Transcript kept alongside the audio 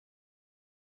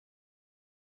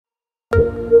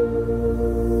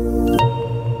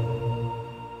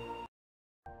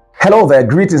Hello there,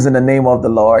 greetings in the name of the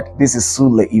Lord. This is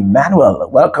Sule Emmanuel.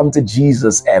 Welcome to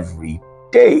Jesus Every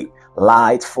Day,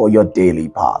 light for your daily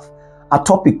path. Our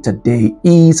topic today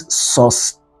is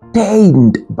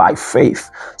sustained by faith.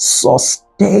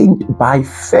 Sustained by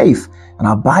faith. And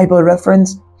our Bible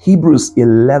reference, Hebrews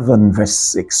 11 verse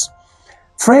 6.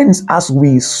 Friends, as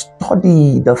we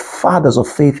study the fathers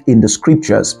of faith in the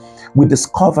scriptures, we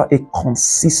discover a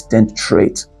consistent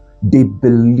trait. They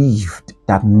believed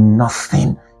that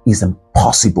nothing is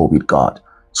impossible with God.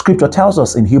 Scripture tells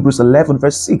us in Hebrews 11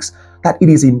 verse 6 that it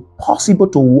is impossible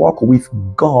to walk with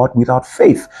God without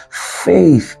faith.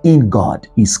 Faith in God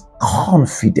is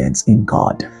confidence in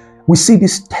God. We see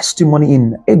this testimony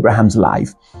in Abraham's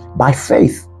life. By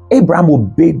faith, Abraham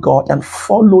obeyed God and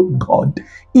followed God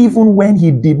even when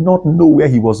he did not know where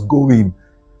he was going.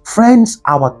 Friends,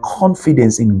 our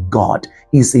confidence in God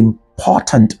is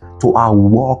important to our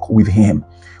walk with Him.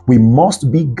 We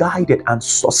must be guided and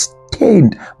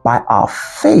sustained by our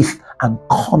faith and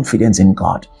confidence in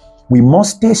God. We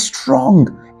must stay strong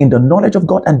in the knowledge of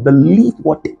God and believe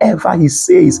whatever He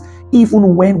says,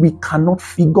 even when we cannot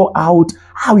figure out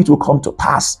how it will come to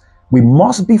pass. We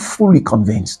must be fully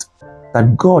convinced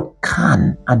that God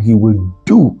can and He will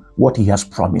do what He has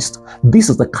promised. This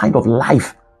is the kind of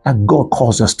life that God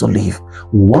calls us to live.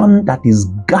 One that is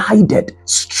guided,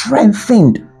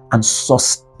 strengthened, and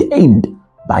sustained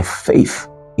by faith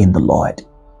in the Lord.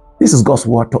 This is God's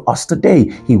word to us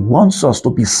today. He wants us to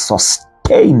be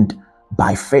sustained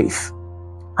by faith.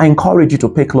 I encourage you to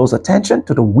pay close attention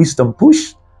to the wisdom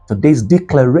push, today's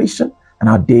declaration, and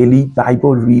our daily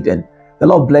Bible reading. The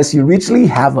Lord bless you richly.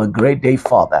 Have a great day,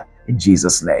 Father, in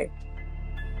Jesus' name.